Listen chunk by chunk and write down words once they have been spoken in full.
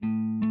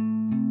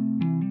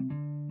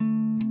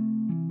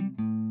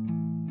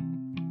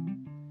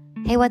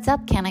Hey, what's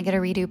up? Can I Get a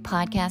Redo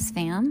podcast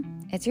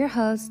fam? It's your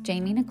host,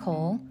 Jamie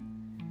Nicole.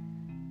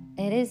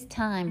 It is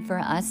time for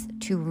us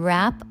to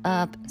wrap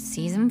up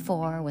season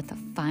 4 with a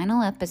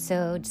final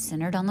episode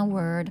centered on the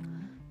word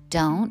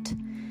don't.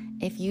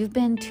 If you've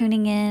been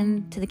tuning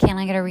in to the Can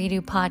I Get a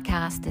Redo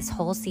podcast this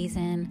whole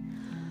season,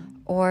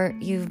 or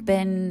you've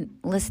been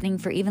listening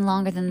for even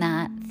longer than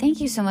that,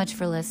 thank you so much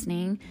for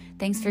listening.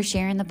 Thanks for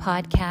sharing the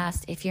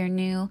podcast. If you're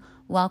new,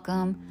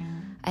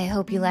 welcome. I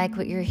hope you like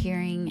what you're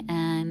hearing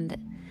and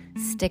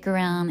stick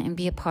around and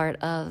be a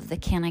part of the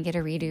Can I Get a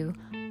Redo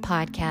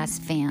podcast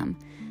fam.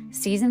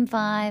 Season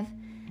 5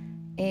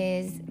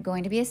 is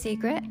going to be a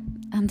secret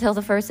until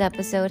the first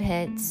episode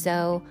hits,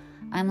 so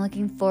I'm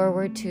looking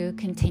forward to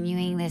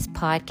continuing this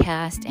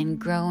podcast and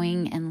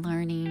growing and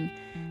learning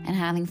and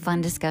having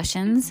fun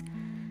discussions.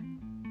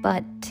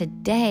 But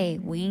today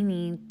we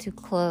need to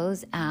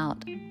close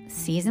out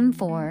season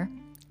 4,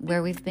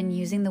 where we've been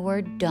using the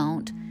word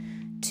don't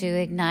to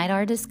ignite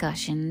our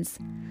discussions.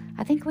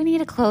 I think we need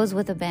to close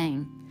with a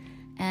bang.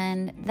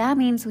 And that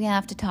means we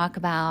have to talk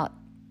about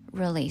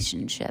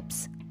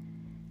relationships.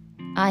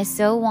 I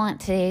so want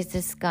today's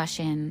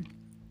discussion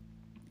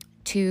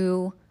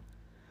to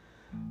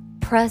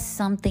press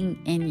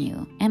something in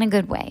you in a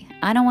good way.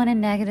 I don't want to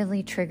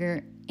negatively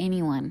trigger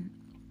anyone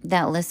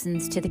that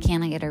listens to the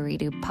Can I Get a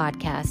Redo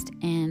podcast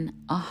in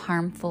a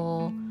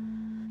harmful,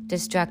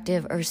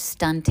 destructive, or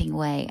stunting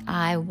way.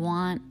 I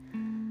want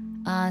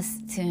us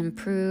to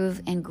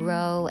improve and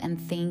grow and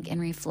think and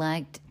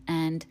reflect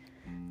and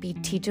be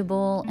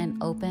teachable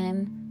and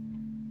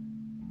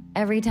open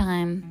every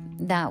time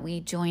that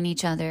we join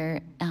each other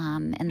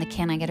in the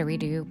Can I Get a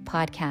Redo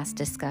podcast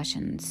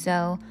discussion.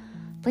 So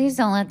please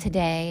don't let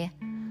today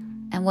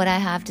and what I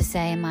have to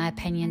say, my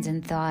opinions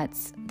and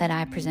thoughts that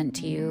I present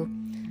to you,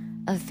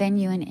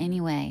 offend you in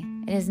any way.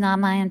 It is not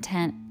my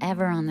intent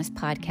ever on this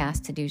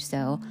podcast to do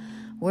so.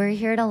 We're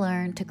here to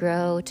learn, to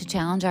grow, to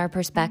challenge our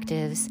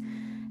perspectives,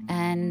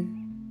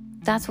 and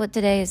that's what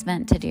today is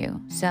meant to do.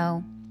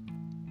 So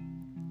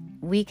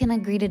we can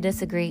agree to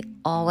disagree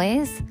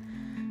always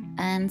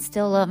and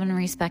still love and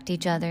respect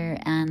each other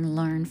and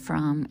learn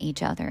from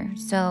each other.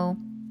 So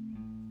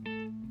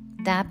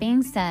that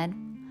being said,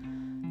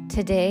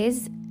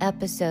 today's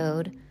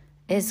episode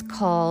is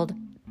called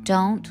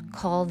Don't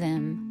Call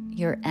Them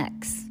Your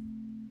Ex.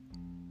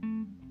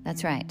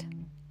 That's right.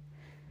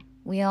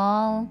 We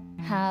all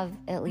have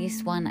at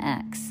least one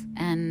ex,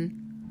 and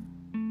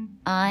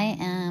I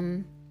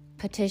am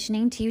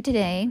petitioning to you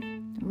today,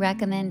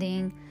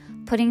 recommending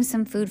putting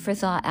some food for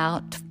thought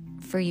out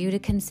for you to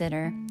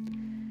consider,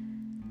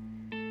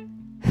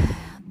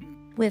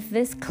 with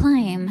this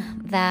claim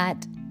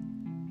that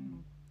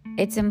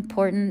it's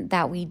important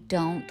that we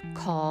don't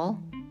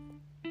call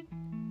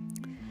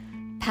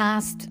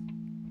past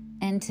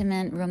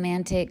intimate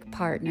romantic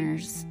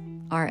partners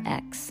our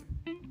ex.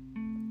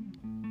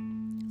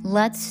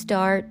 Let's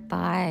start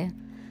by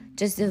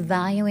just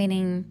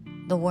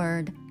evaluating the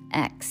word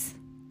ex.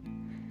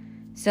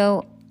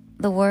 So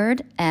the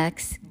word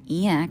ex,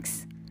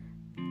 ex,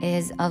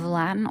 is of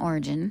Latin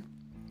origin,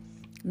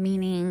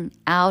 meaning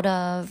out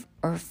of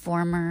or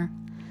former,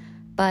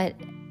 but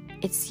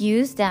it's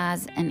used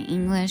as an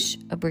English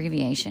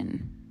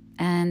abbreviation,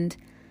 and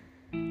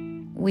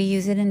we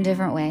use it in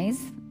different ways.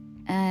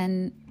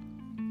 And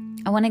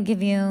I want to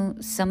give you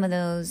some of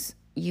those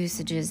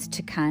usages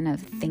to kind of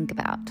think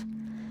about.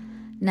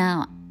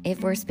 Now,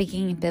 if we're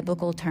speaking in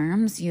biblical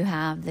terms, you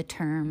have the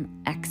term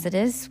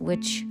exodus,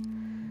 which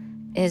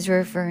is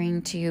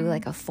referring to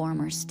like a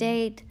former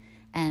state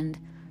and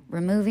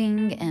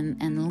removing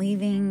and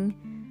leaving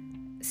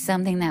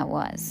something that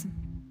was.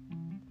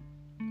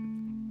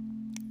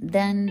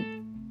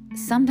 Then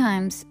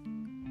sometimes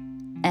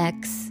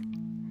ex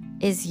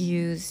is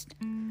used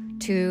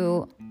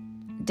to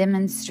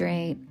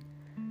demonstrate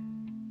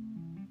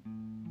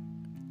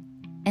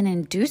an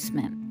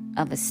inducement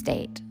of a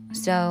state.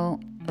 So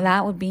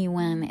that would be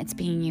when it's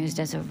being used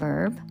as a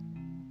verb,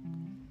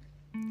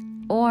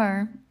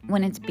 or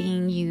when it's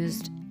being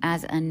used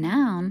as a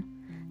noun,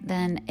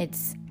 then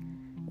it's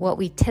what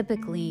we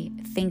typically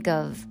think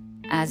of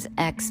as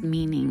ex,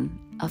 meaning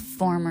a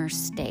former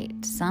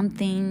state,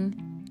 something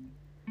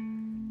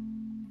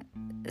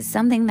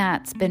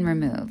that's been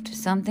removed,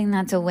 something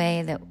that's a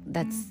way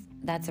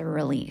that's a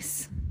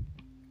release.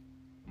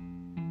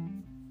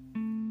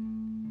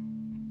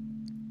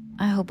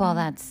 I hope all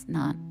that's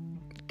not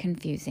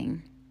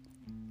confusing.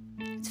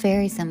 It's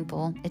very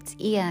simple. It's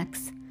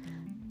EX,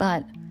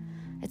 but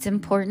it's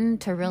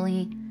important to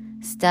really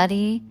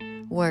study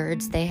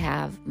words. They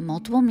have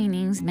multiple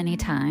meanings many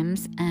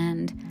times,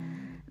 and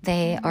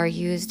they are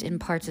used in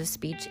parts of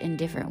speech in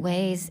different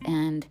ways,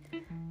 and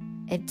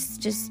it's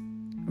just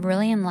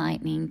really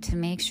enlightening to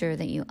make sure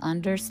that you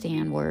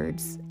understand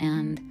words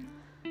and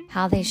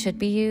how they should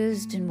be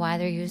used and why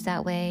they're used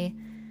that way,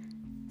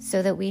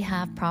 so that we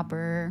have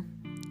proper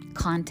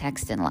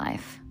context in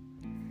life.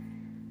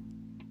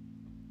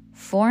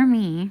 For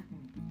me,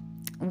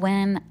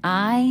 when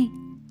I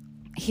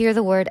hear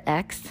the word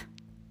ex,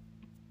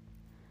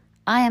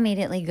 I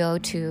immediately go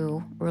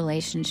to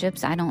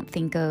relationships. I don't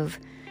think of,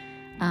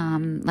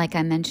 like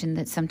I mentioned,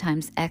 that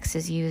sometimes X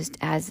is used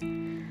as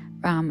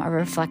a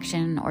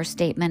reflection or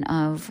statement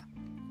of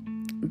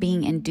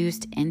being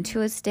induced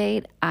into a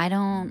state. I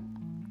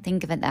don't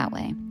think of it that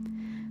way.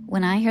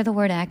 When I hear the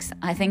word X,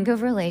 I think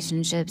of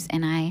relationships,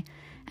 and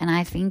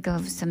I think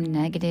of some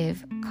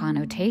negative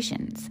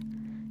connotations.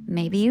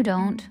 Maybe you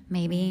don't.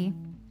 Maybe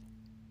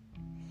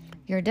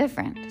you're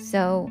different.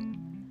 So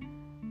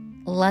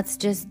let's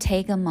just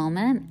take a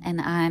moment, and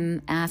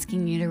I'm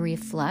asking you to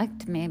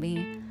reflect.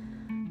 Maybe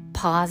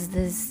pause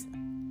this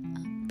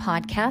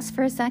podcast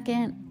for a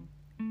second,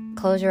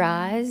 close your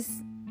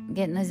eyes,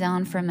 get in the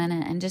zone for a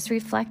minute, and just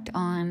reflect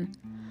on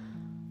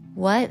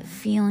what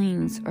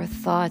feelings or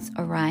thoughts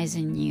arise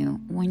in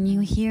you when you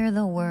hear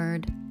the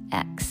word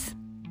X,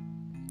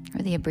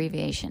 or the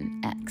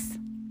abbreviation X.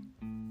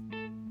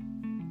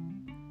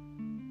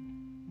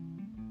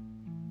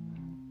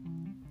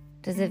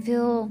 Does it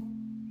feel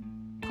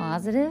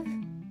positive,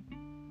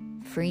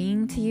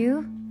 freeing to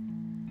you?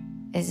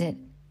 Is it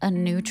a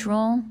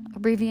neutral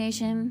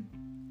abbreviation?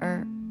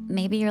 Or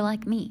maybe you're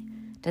like me.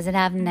 Does it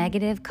have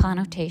negative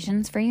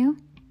connotations for you?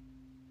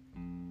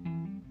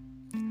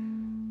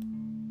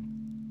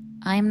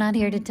 I'm not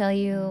here to tell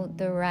you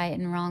the right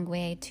and wrong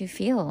way to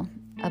feel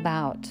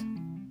about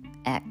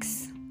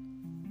X.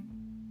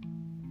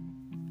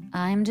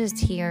 I'm just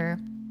here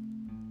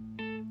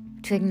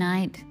to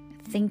ignite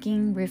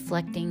thinking,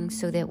 reflecting,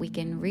 so that we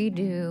can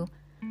redo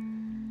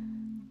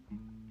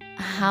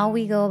how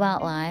we go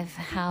about life,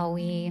 how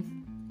we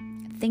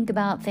think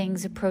about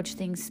things, approach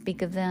things,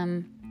 speak of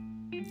them,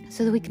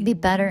 so that we can be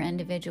better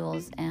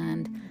individuals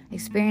and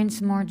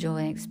experience more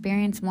joy,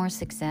 experience more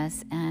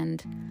success,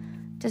 and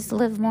just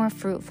live more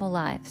fruitful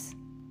lives.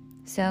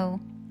 So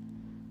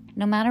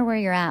no matter where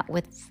you're at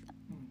with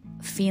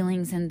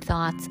feelings and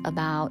thoughts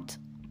about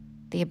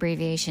the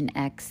abbreviation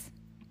X,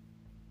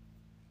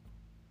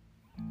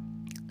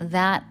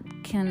 that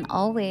can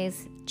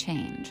always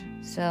change.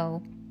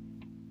 So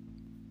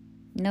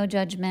no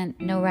judgment,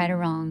 no right or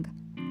wrong.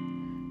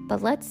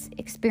 But let's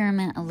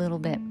experiment a little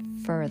bit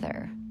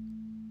further.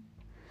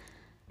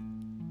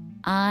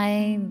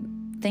 I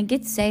think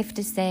it's safe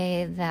to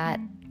say that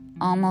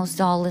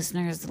almost all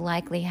listeners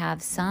likely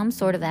have some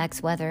sort of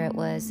ex, whether it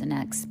was an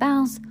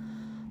ex-spouse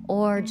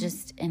or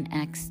just an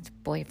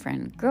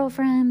ex-boyfriend,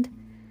 girlfriend.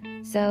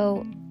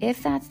 So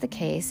if that's the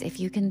case, if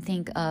you can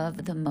think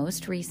of the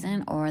most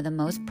recent or the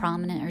most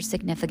prominent or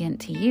significant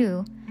to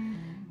you,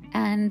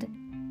 and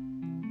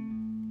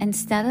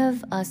instead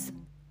of us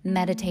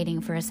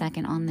meditating for a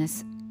second on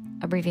this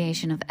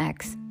abbreviation of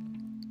X,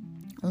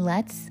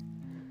 let's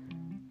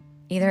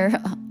either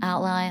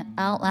out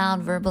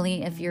loud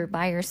verbally if you're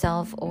by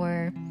yourself,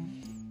 or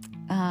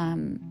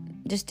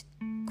just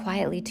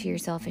quietly to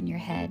yourself in your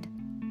head,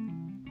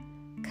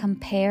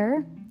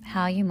 compare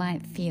how you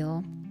might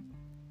feel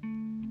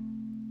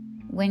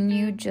when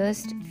you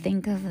just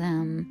think of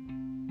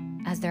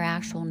them as their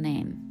actual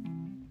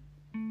name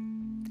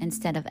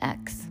instead of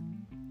X.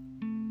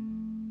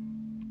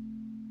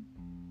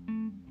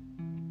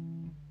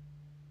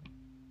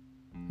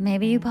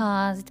 Maybe you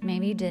paused,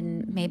 maybe you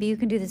didn't, maybe you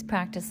can do this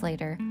practice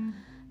later,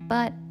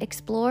 but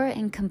explore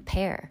and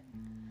compare.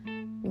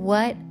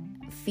 What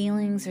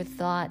feelings or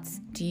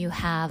thoughts do you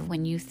have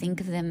when you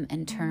think of them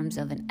in terms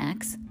of an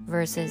X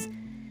versus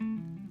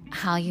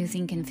how you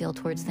think and feel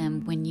towards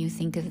them when you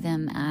think of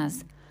them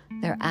as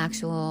their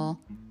actual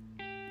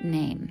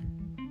name?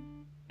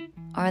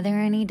 Are there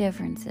any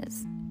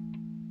differences?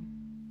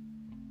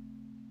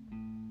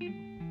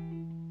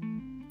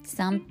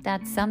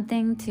 That's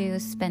something to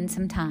spend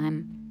some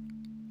time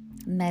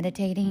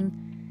meditating,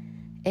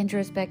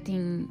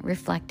 introspecting,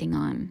 reflecting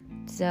on.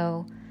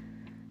 So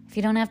if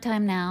you don't have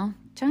time now,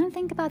 try and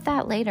think about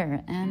that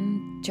later,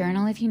 and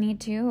journal if you need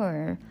to,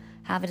 or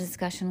have a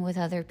discussion with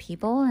other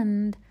people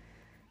and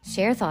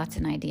share thoughts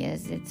and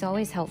ideas. It's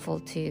always helpful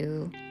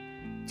to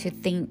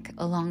think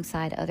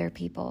alongside other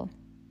people.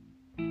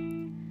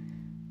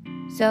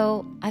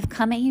 So I've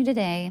come at you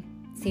today,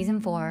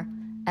 Season 4,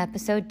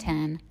 Episode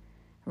 10,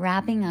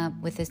 wrapping up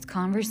with this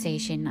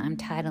conversation I'm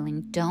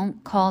titling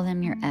Don't Call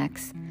Them Your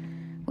Ex,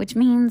 which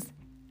means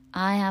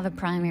I have a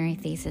primary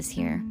thesis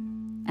here.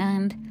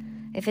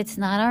 And if it's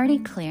not already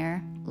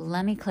clear,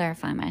 let me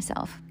clarify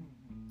myself.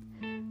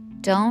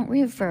 Don't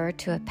refer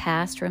to a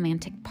past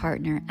romantic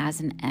partner as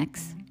an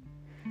ex.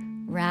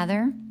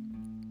 Rather,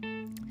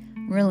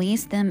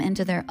 release them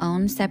into their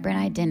own separate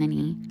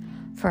identity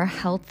for a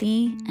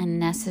healthy and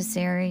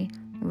necessary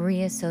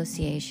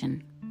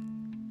reassociation.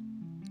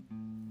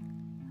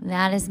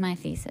 That is my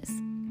thesis.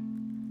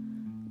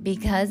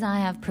 Because I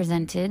have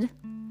presented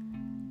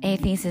a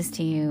thesis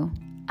to you,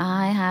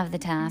 I have the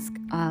task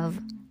of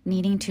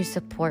needing to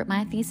support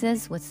my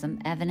thesis with some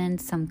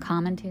evidence, some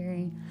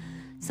commentary,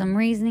 some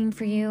reasoning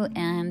for you,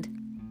 and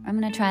I'm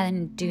going to try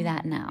and do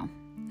that now.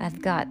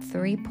 I've got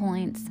 3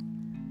 points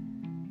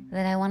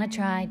that I want to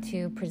try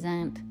to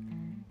present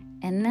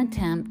in an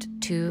attempt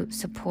to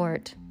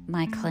support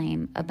my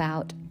claim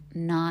about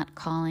not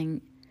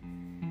calling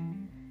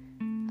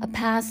a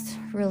past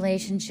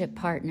relationship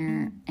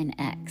partner, an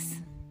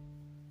ex.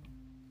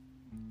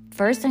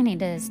 First, I need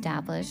to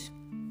establish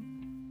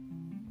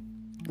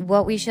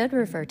what we should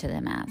refer to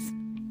them as.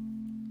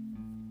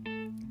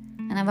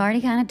 And I've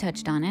already kind of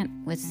touched on it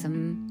with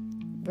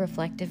some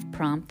reflective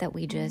prompt that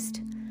we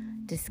just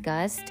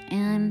discussed.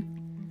 And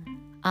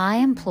I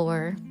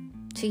implore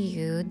to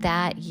you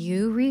that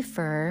you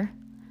refer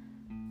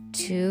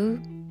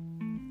to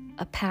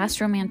a past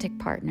romantic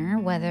partner,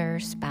 whether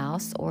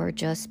spouse or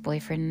just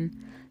boyfriend,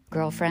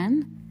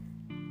 girlfriend,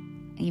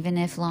 even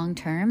if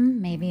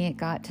long-term, maybe it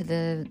got to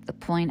the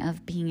point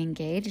of being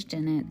engaged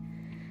and it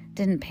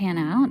didn't pan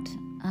out.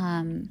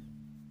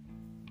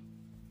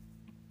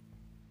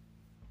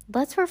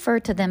 Let's refer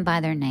to them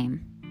by their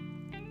name.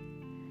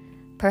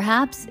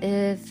 Perhaps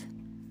if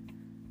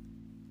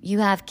you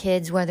have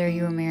kids, whether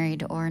you were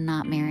married or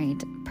not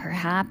married,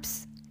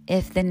 perhaps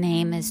if the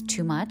name is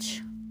too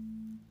much,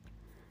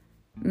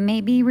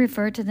 maybe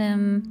refer to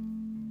them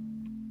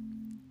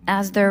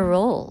as their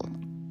role.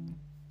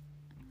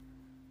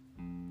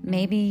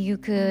 Maybe you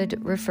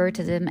could refer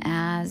to them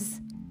as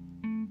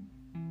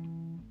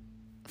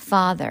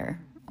father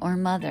or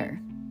mother.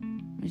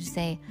 You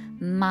say,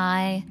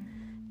 my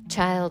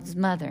child's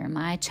mother,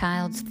 my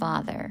child's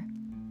father.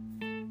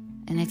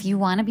 And if you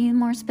want to be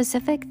more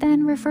specific,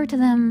 then refer to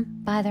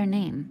them by their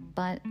name.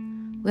 But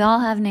we all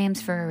have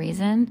names for a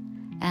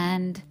reason.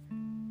 And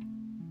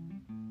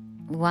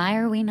why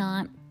are we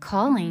not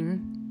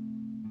calling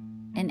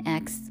an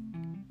ex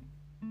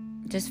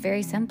just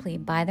very simply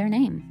by their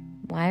name?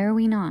 Why are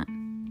we not?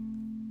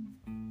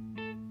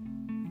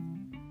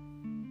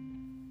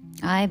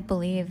 I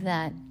believe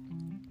that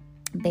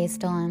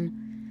based on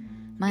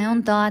my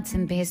own thoughts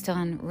and based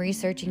on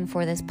researching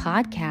for this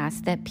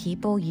podcast, that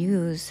people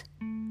use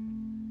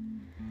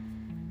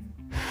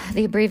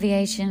the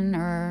abbreviation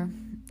or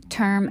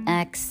term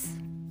ex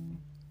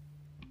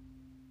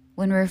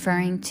when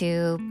referring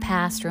to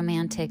past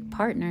romantic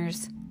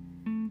partners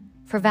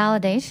for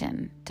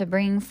validation, to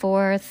bring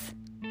forth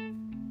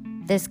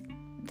this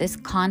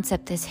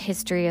concept, this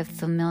history of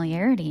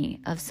familiarity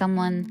of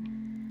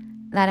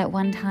someone that at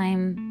one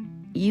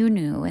time you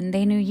knew and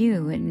they knew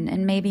you,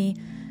 and maybe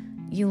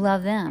you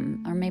love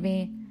them, or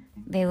maybe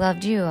they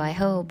loved you. I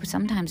hope.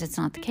 Sometimes it's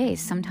not the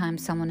case.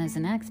 Sometimes someone is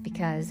an ex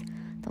because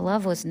the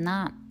love was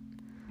not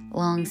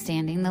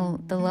long-standing.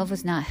 The love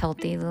was not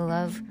healthy. The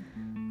love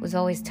was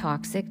always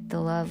toxic. The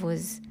love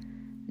was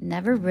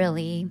never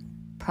really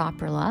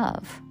proper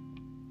love.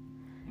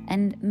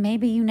 And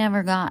maybe you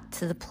never got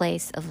to the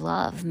place of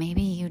love.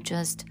 Maybe you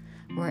just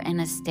were in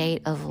a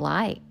state of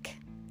like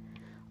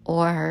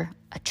or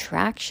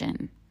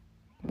attraction.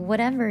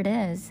 Whatever it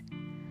is,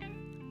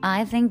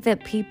 I think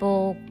that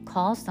people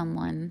call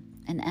someone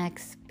an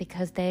ex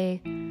because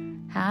they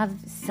have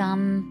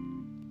some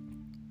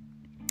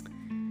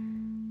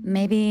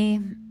maybe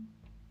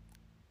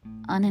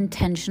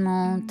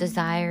unintentional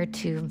desire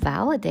to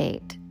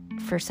validate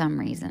for some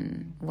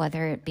reason,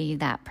 whether it be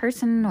that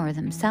person or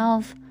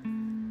themselves,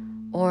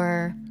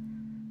 or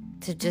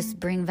to just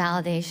bring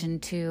validation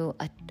to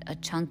a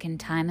chunk in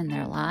time in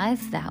their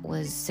life that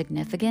was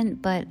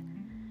significant. But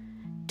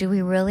do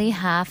we really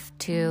have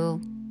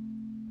to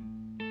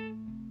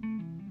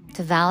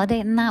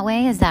validate in that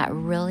way? Is that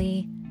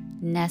really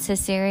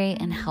necessary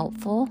and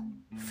helpful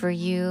for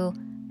you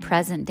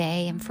present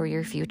day and for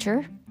your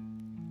future?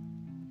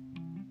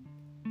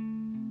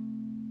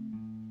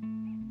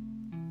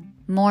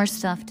 More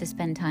stuff to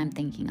spend time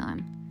thinking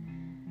on.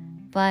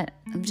 But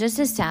just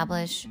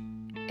establish,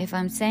 if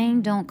I'm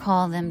saying don't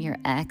call them your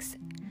ex,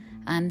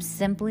 I'm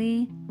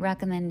simply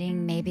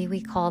recommending maybe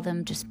we call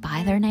them just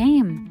by their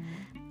name.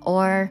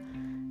 Or,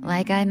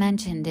 like I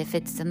mentioned, if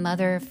it's a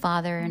mother,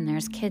 father, and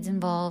there's kids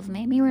involved,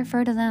 maybe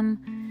refer to them,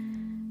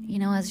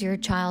 as your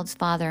child's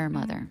father or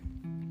mother.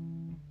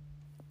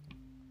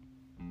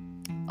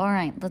 All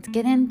right, let's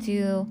get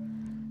into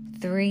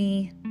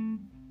 3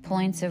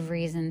 points of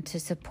reason to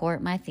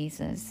support my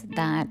thesis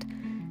that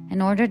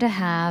in order to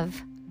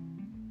have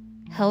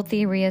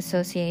healthy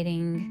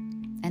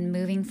reassociating and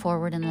moving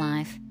forward in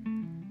life,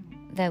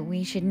 that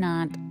we should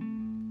not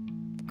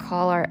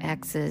call our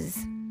exes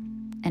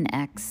an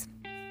ex.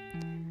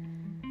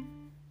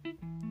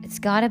 It's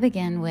got to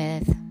begin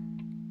with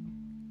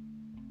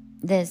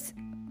this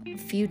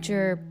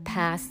future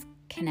past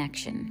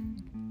connection.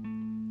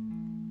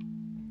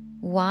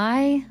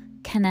 Why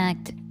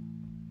connect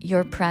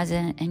your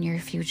present and your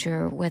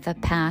future with a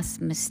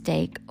past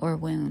mistake or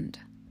wound?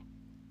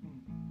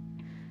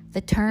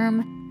 The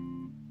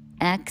term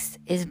ex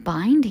is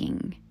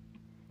binding.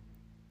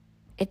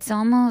 It's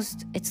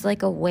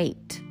like a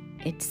weight.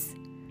 It's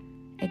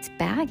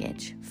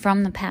baggage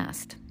from the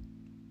past.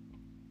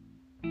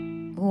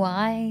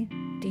 Why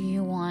do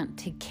you want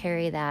to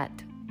carry that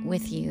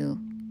with you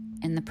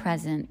in the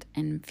present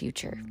and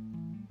future?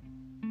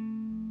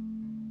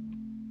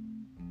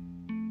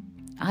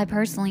 I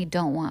personally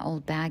don't want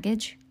old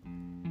baggage.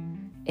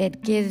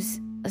 It gives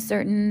a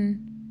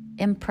certain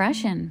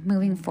impression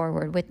moving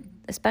forward,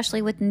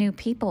 especially with new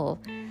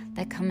people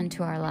that come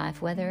into our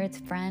life, whether it's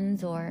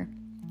friends or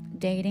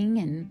dating,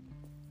 and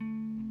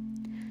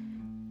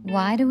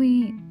why do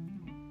we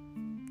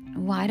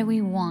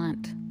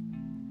want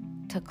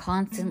to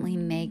constantly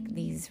make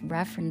these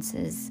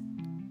references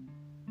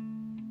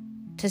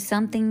to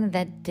something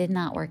that did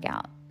not work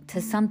out,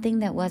 to something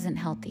that wasn't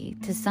healthy,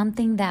 to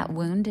something that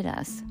wounded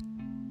us?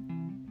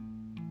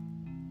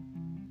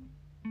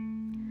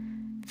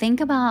 Think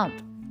about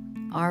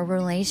our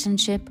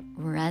relationship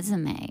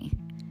resume.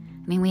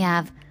 I mean, we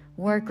have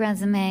work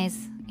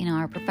resumes,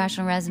 our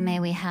professional resume,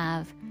 we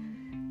have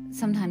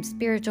sometimes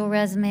spiritual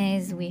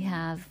resumes, we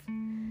have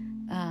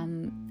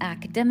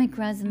academic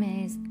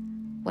resumes.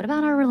 What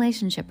about our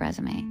relationship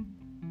resume?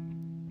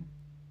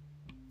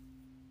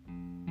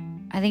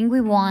 I think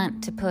we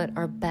want to put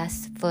our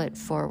best foot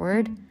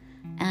forward,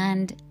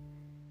 and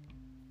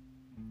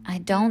I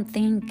don't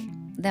think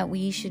that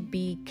we should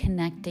be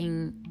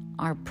connecting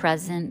our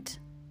present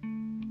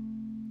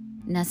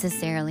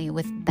necessarily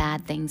with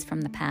bad things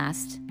from the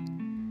past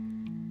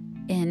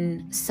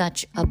in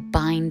such a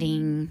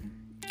binding,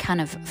 kind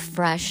of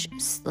fresh,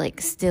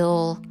 like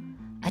still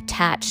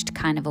attached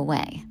kind of a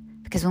way.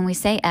 Because when we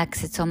say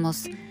ex, it's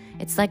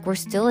like we're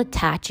still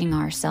attaching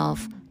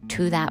ourselves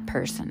to that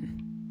person.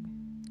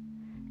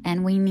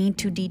 And we need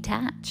to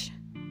detach.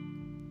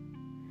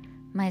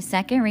 My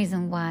second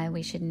reason why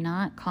we should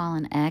not call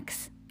an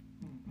ex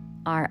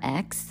our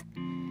ex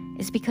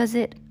is because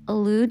it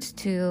alludes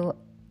to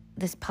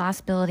this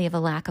possibility of a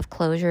lack of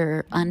closure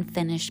or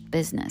unfinished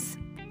business.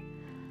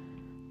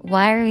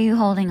 Why are you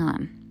holding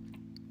on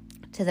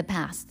to the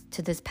past,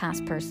 to this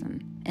past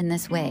person in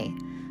this way,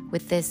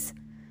 with this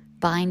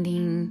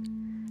binding,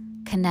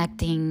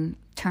 connecting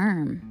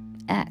term,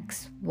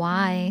 ex?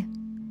 Why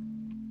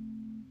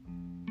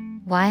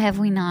have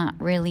we not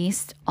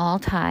released all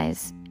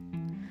ties?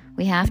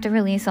 We have to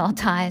release all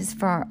ties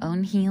for our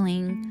own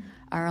healing,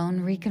 our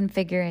own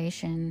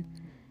reconfiguration.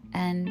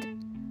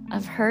 And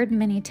I've heard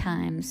many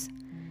times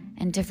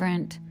in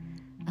different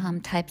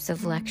types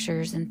of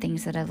lectures and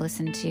things that I've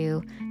listened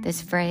to,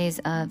 this phrase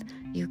of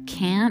you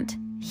can't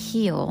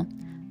heal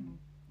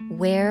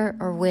where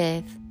or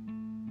with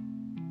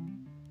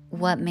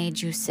what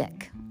made you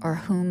sick or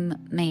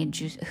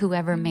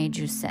whoever made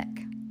you sick.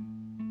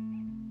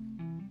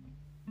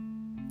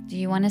 Do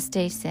you want to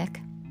stay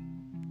sick?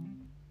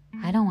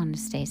 I don't want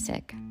to stay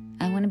sick.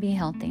 I want to be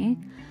healthy.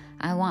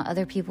 I want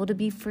other people to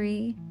be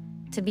free,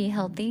 to be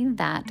healthy,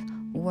 that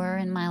were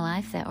in my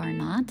life that are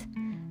not.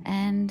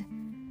 And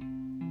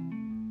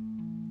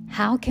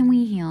how can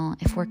we heal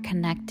if we're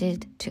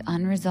connected to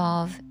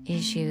unresolved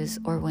issues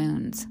or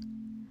wounds?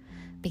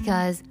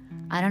 Because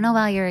I don't know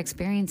about your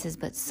experiences,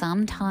 but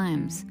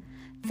sometimes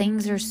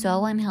things are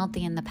so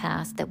unhealthy in the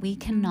past that we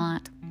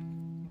cannot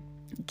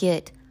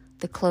get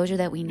the closure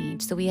that we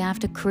need. So we have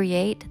to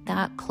create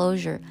that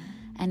closure.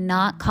 And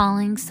not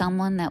calling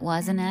someone that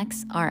was an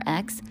ex our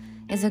ex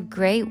is a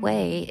great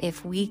way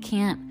if we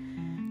can't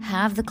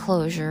have the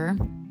closure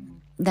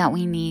that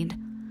we need.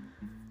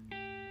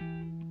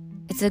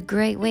 It's a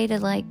great way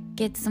to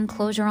get some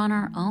closure on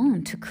our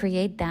own, to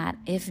create that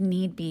if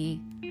need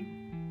be.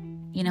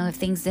 If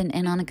things didn't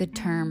end on a good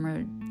term,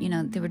 or,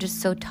 they were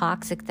just so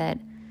toxic that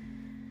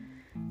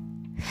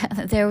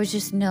there was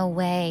just no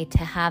way to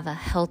have a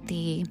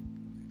healthy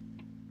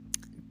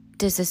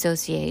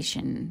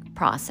disassociation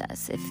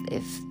process.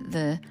 If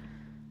the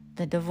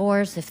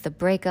divorce, if the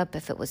breakup,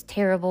 if it was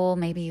terrible,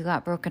 maybe you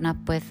got broken up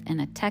with in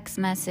a text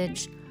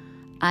message.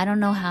 I don't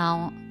know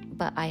how,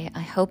 but I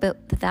hope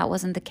that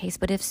wasn't the case.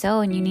 But if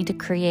so, and you need to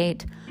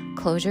create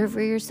closure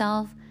for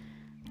yourself,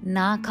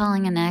 not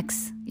calling an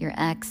ex your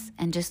ex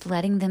and just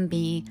letting them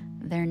be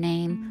their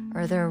name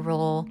or their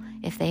role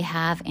if they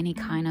have any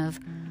kind of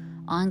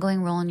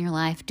ongoing role in your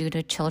life due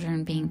to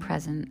children being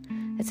present.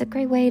 It's a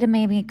great way to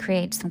maybe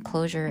create some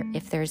closure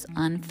if there's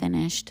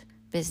unfinished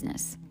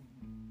business.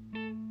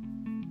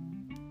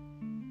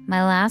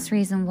 My last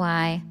reason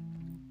why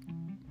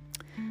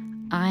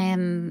I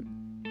am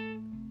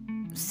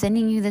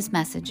sending you this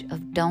message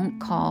of don't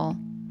call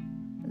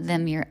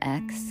them your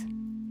ex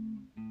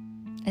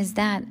is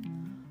that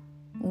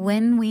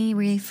when we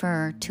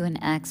refer to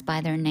an ex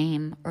by their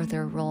name or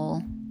their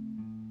role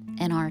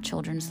in our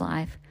children's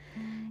life,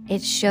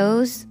 it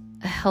shows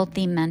a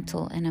healthy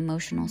mental and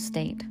emotional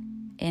state,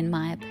 in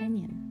my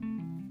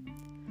opinion,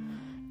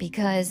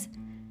 because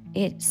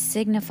it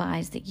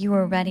signifies that you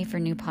are ready for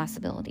new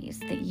possibilities,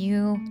 that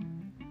you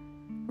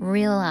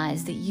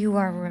realize that you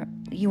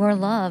are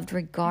loved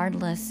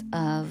regardless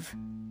of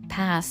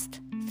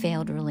past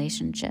failed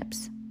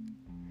relationships,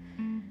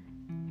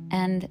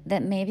 and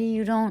that maybe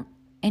you don't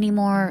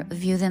anymore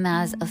view them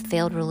as a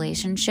failed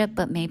relationship,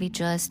 but maybe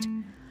just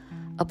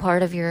a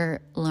part of your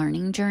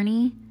learning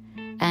journey,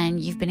 and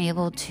you've been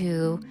able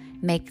to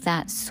make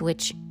that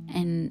switch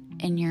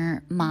in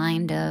your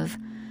mind of,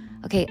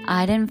 okay,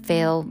 I didn't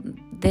fail.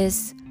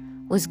 This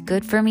was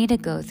good for me to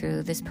go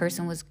through. This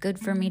person was good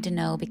for me to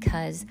know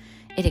because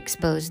it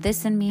exposed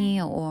this in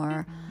me,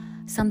 or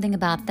something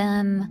about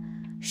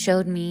them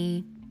showed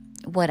me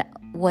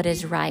what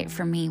is right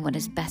for me, what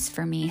is best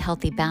for me,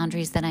 healthy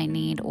boundaries that I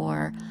need,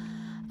 or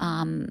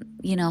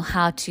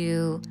how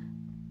to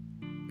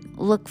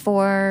look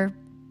for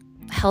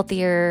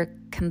healthier,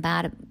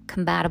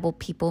 compatible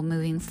people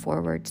moving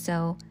forward.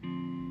 So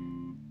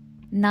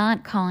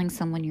not calling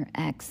someone your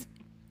ex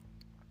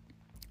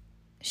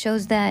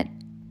shows that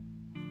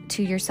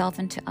to yourself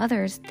and to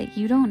others that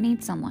you don't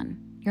need someone.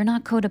 You're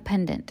not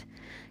codependent.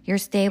 You're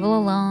stable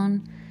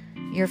alone.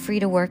 You're free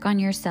to work on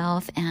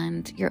yourself,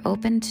 and you're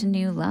open to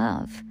new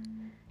love.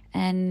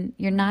 And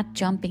you're not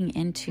jumping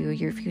into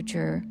your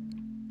future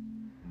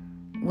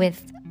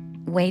with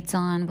weights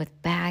on, with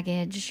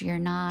baggage. You're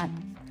not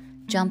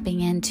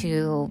jumping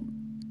into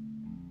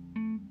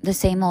the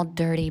same old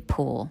dirty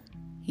pool.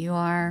 You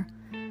are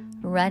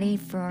ready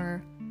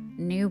for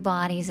new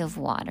bodies of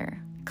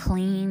water,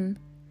 clean,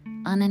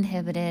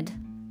 uninhibited.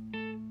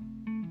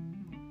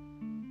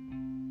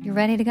 You're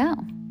ready to go.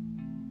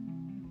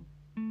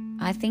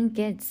 I think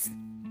it's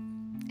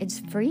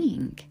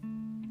freeing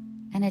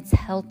and it's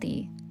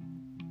healthy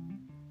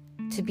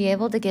to be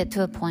able to get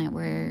to a point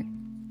where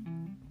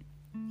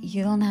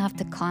you don't have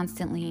to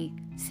constantly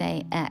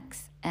say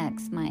ex,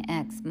 my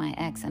ex, my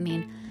ex. I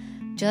mean,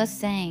 just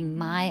saying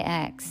my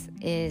ex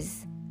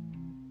is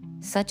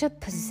such a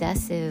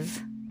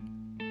possessive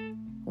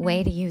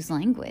way to use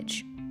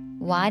language.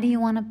 Why do you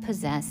want to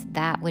possess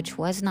that which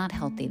was not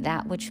healthy,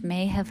 that which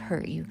may have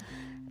hurt you,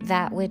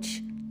 that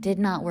which did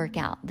not work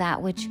out,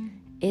 that which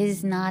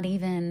is not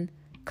even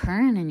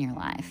current in your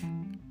life?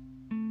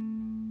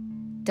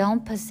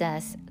 Don't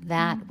possess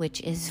that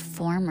which is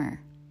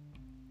former.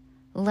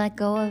 Let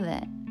go of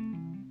it.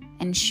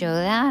 And show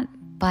that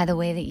by the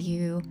way that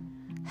you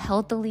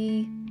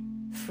healthily,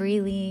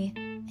 freely,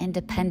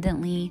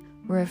 independently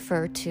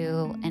refer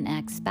to an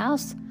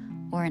ex-spouse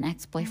or an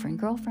ex-boyfriend,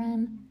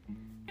 girlfriend,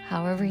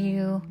 however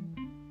you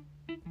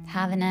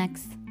have an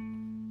ex.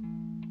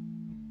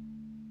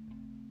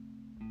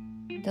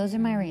 Those are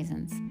my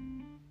reasons.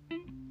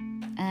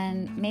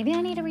 And maybe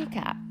I need to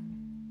recap.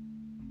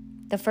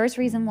 The first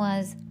reason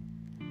was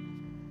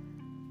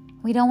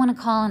we don't want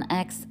to call an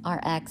ex our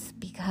ex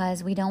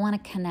because we don't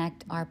want to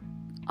connect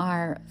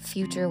our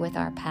future with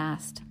our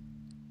past.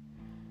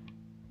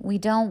 We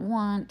don't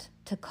want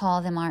to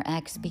call them our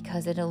ex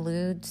because it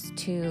alludes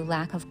to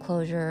lack of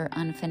closure,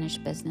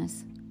 unfinished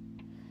business.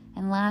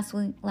 And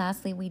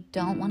lastly, we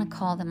don't want to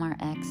call them our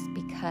ex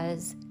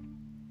because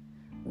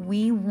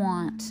we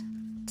want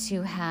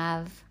to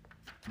have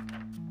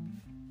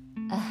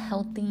a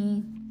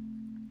healthy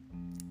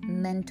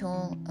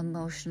mental,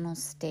 emotional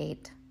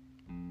state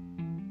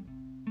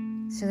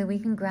so that we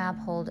can grab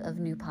hold of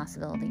new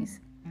possibilities,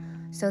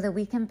 so that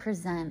we can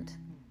present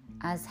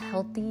as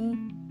healthy,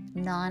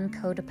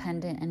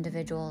 non-codependent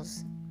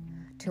individuals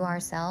to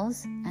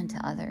ourselves and to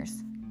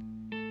others.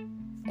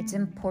 It's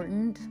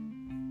important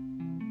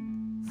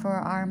for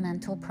our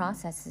mental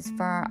processes,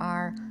 for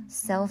our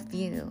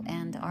self-view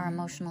and our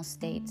emotional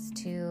states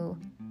to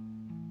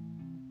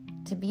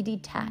be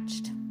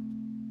detached,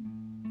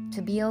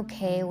 to be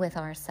okay with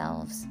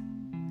ourselves,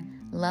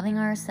 loving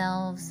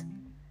ourselves,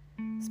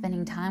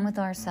 spending time with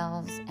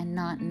ourselves, and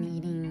not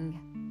needing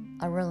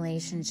a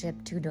relationship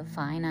to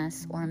define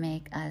us or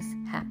make us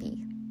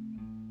happy.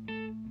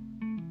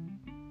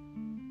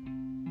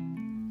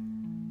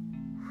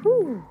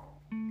 Whew.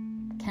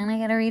 Can I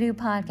get a redo,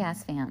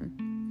 podcast fam?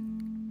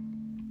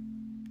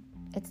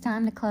 It's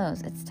time to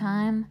close. It's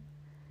time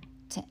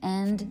to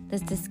end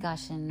this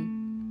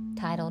discussion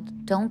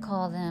titled, Don't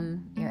Call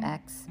Them Your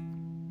Ex.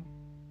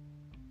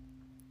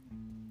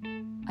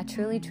 I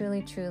truly,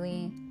 truly,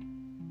 truly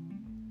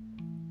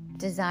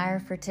desire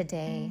for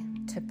today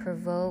to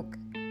provoke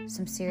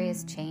some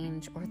serious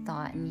change or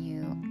thought in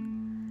you.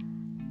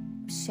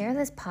 Share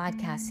this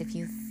podcast if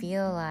you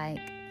feel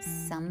like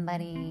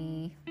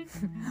somebody,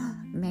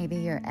 maybe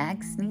your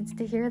ex, needs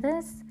to hear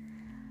this.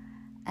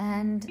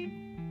 And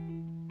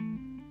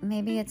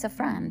maybe it's a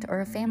friend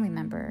or a family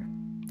member.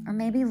 Or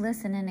maybe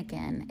listen in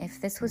again. If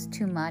this was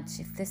too much,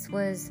 if this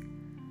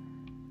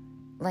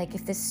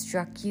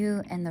struck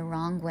you in the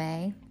wrong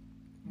way,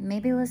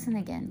 maybe listen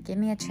again. Give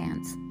me a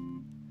chance.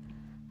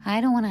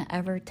 I don't want to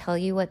ever tell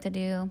you what to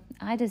do.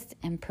 I just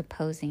am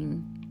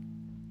proposing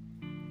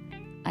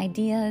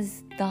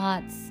ideas,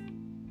 thoughts,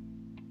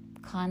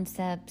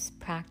 concepts,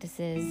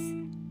 practices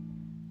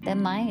that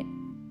might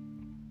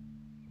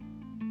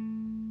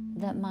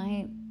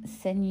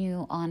send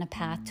you on a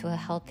path to a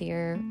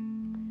healthier,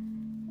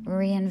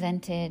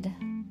 reinvented,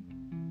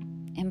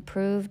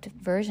 improved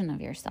version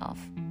of yourself.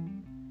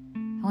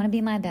 I want to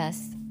be my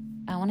best.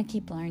 I want to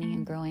keep learning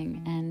and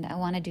growing, and I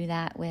want to do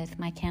that with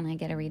my Can I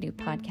Get a Redo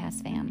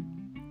podcast fam.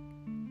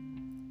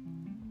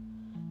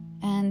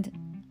 And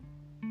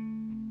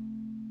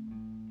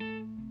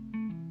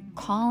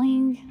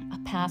calling a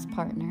past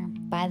partner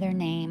by their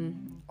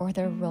name or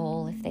their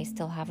role, if they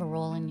still have a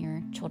role in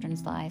your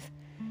children's life,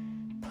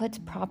 puts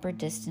proper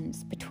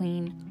distance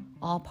between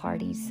all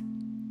parties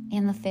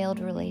in the failed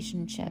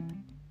relationship.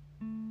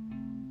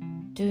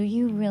 Do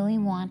you really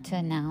want to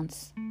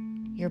announce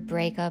your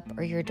breakup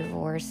or your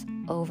divorce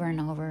over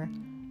and over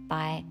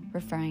by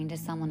referring to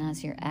someone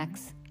as your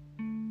ex,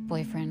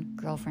 boyfriend,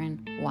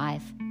 girlfriend,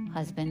 wife,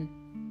 husband?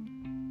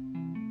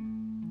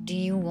 Do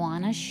you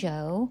want to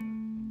show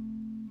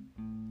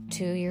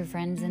to your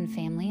friends and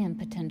family and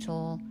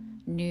potential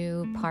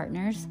new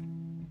partners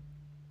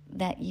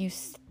that you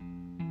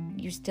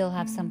still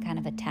have some kind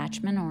of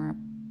attachment, or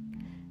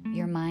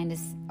your mind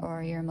is,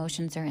 or your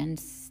emotions are in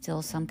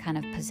still some kind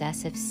of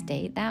possessive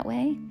state that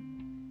way?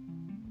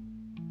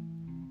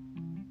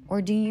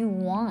 Or do you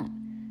want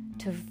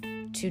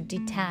to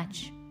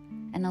detach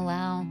and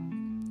allow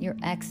your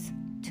ex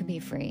to be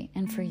free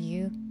and for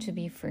you to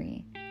be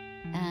free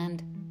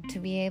and to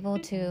be able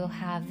to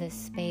have this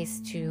space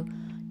to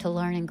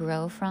learn and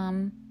grow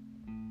from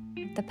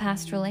the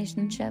past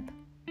relationship?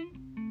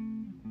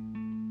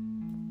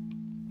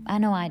 I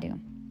know I do.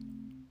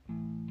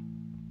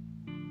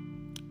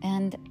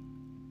 And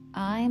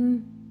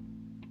I'm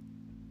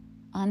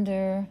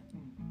under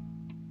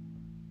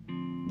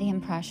the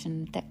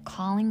impression that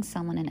calling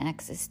someone an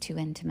ex is too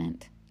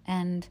intimate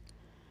and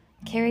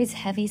carries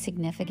heavy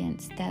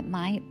significance that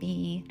might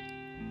be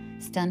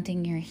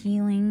stunting your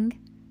healing,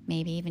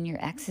 maybe even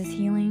your ex's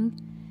healing.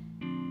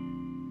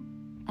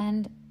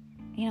 And,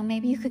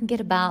 maybe you can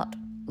get about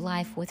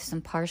life with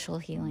some partial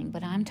healing,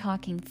 but I'm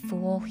talking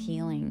full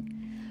healing,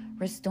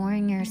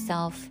 restoring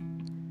yourself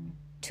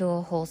to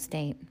a whole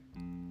state.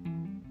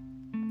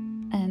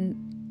 And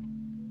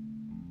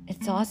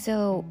it's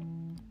also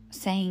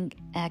saying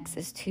X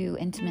is too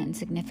intimate and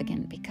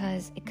significant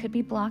because it could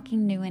be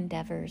blocking new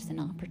endeavors and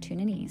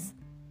opportunities.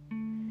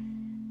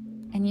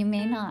 And you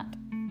may not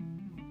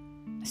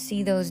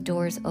see those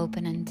doors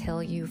open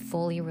until you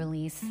fully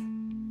release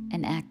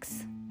an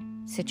X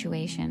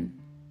situation.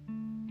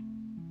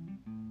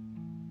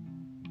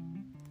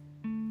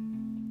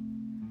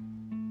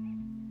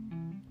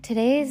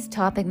 Today's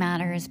topic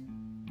matter is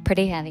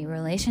pretty heavy.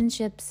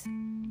 Relationships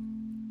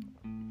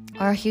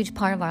are a huge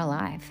part of our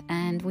life,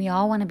 and we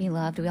all want to be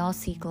loved. We all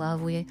seek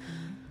love. We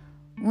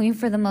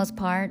for the most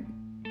part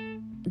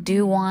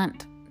do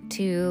want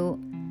to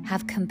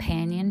have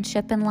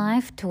companionship in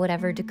life to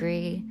whatever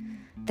degree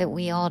that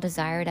we all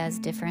desire it as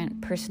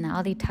different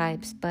personality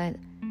types. But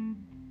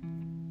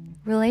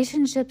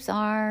relationships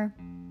are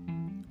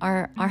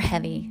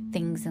heavy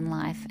things in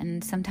life,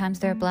 and sometimes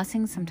they're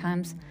blessings,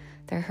 sometimes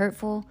they're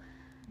hurtful.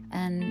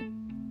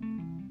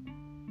 And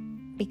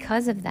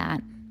because of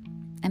that,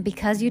 and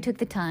because you took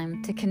the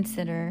time to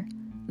consider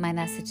my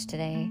message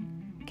today,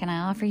 can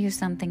I offer you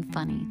something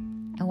funny?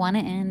 I want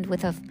to end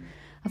with a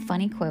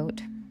funny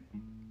quote.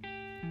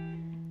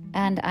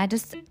 And I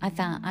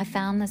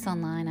found this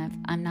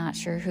online. I'm not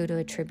sure who to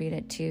attribute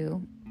it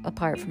to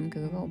apart from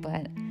Google,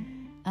 but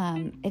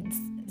it's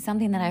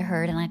something that I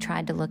heard, and I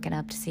tried to look it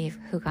up to see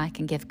who I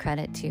can give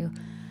credit to,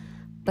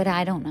 but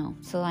I don't know.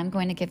 So I'm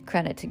going to give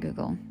credit to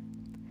Google.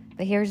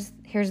 But here's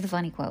the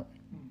funny quote.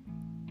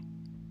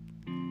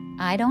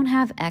 I don't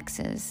have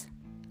X's,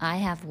 I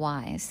have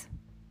Y's.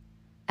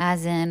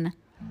 As in,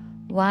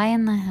 why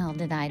in the hell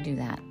did I do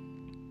that?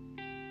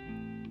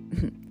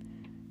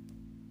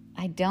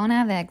 I don't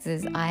have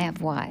X's, I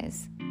have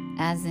Y's.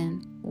 As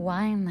in,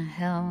 why in the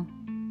hell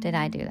did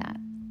I do that?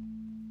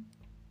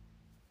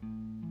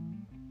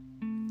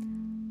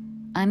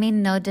 I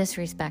mean no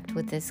disrespect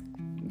with this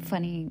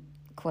funny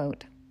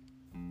quote.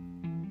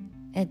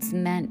 It's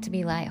meant to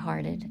be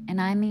lighthearted,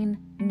 and I mean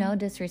no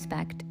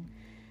disrespect,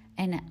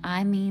 and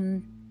I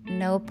mean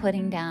no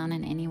putting down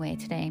in any way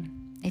today.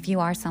 If you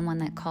are someone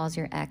that calls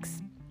your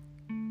ex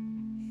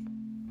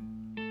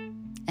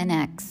an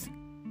ex,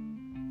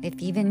 if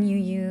even you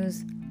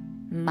use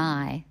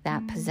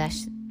that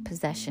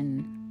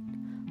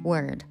possession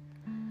word,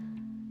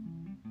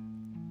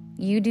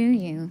 you do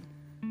you,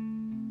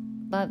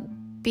 but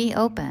be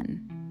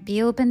open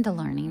to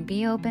learning,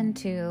 be open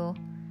to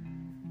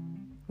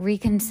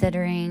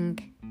reconsidering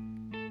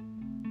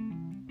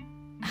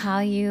how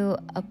you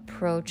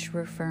approach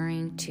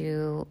referring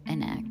to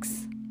an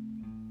ex.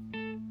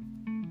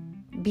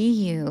 Be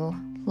you,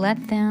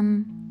 let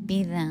them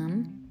be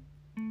them.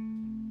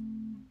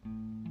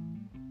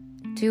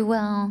 Do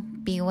well,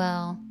 be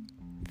well,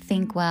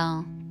 think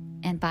well,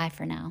 and bye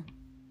for now.